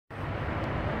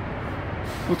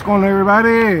What's going on,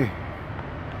 everybody?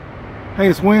 Hey,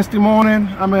 it's Wednesday morning.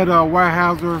 I'm at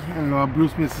Weyerhaeuser in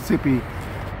Bruce, Mississippi.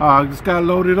 Just got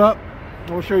loaded up.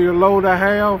 I'll show you the load I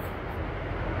have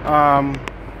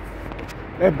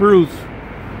at Bruce.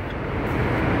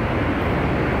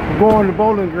 I'm going to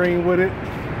Bowling Green with it.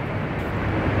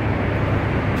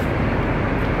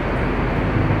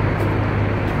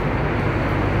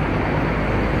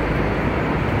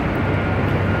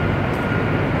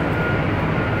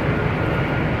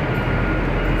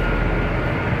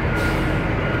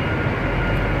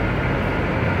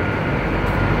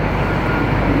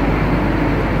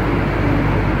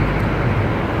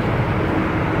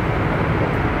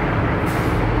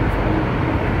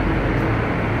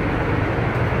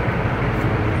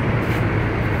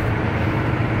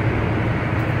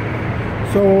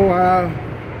 So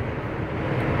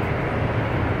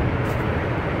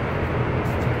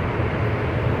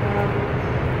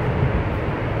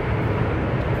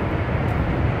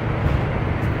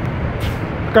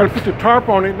got to put the tarp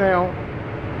on it now.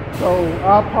 So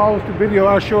I'll pause the video.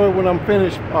 I'll show it when I'm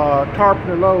finished tarping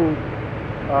the load.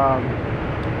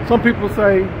 Some people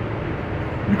say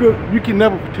you can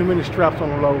never put too many straps on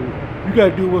a load. You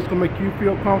got to do what's gonna make you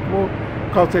feel comfortable,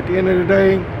 because at the end of the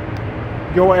day,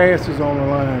 your ass is on the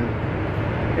line,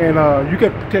 and you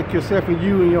got to protect yourself and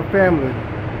you and your family.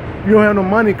 You don't have no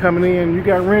money coming in, you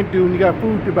got rent due, and you got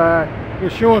food to buy,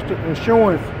 insurance.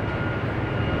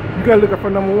 You got to look up for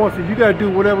number one, so you got to do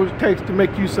whatever it takes to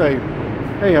make you safe.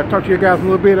 Hey, I'll talk to you guys in a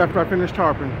little bit after I finish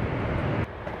tarping.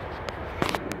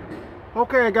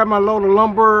 Okay, I got my load of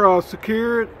lumber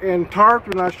secured and tarped,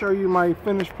 and I'll show you my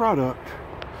finished product.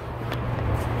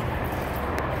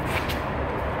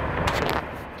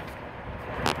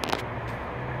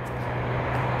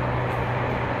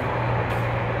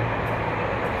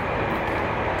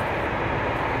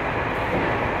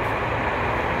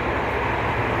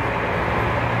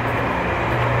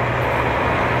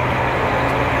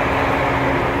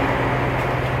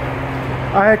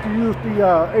 I had to use the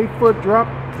 8-foot drop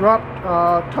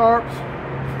tarps.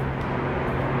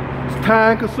 It's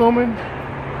time consuming.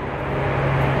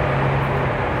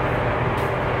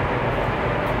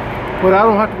 But I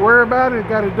don't have to worry about it.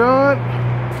 Got it done.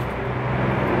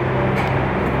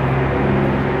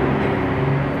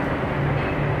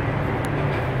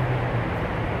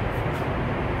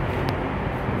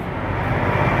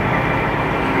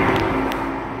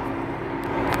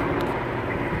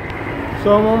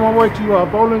 So I'm on my way to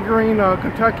Bowling Green,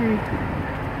 Kentucky.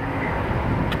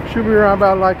 Should be around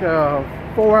about like a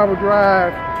 4-hour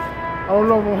drive. I don't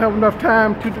know if I'll have enough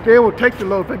time to. They will take the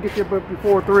load if I get there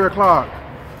before 3 o'clock.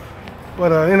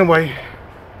 But anyway,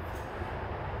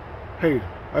 hey,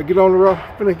 I get on the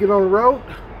road,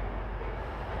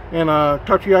 and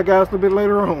talk to you guys a little bit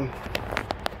later on.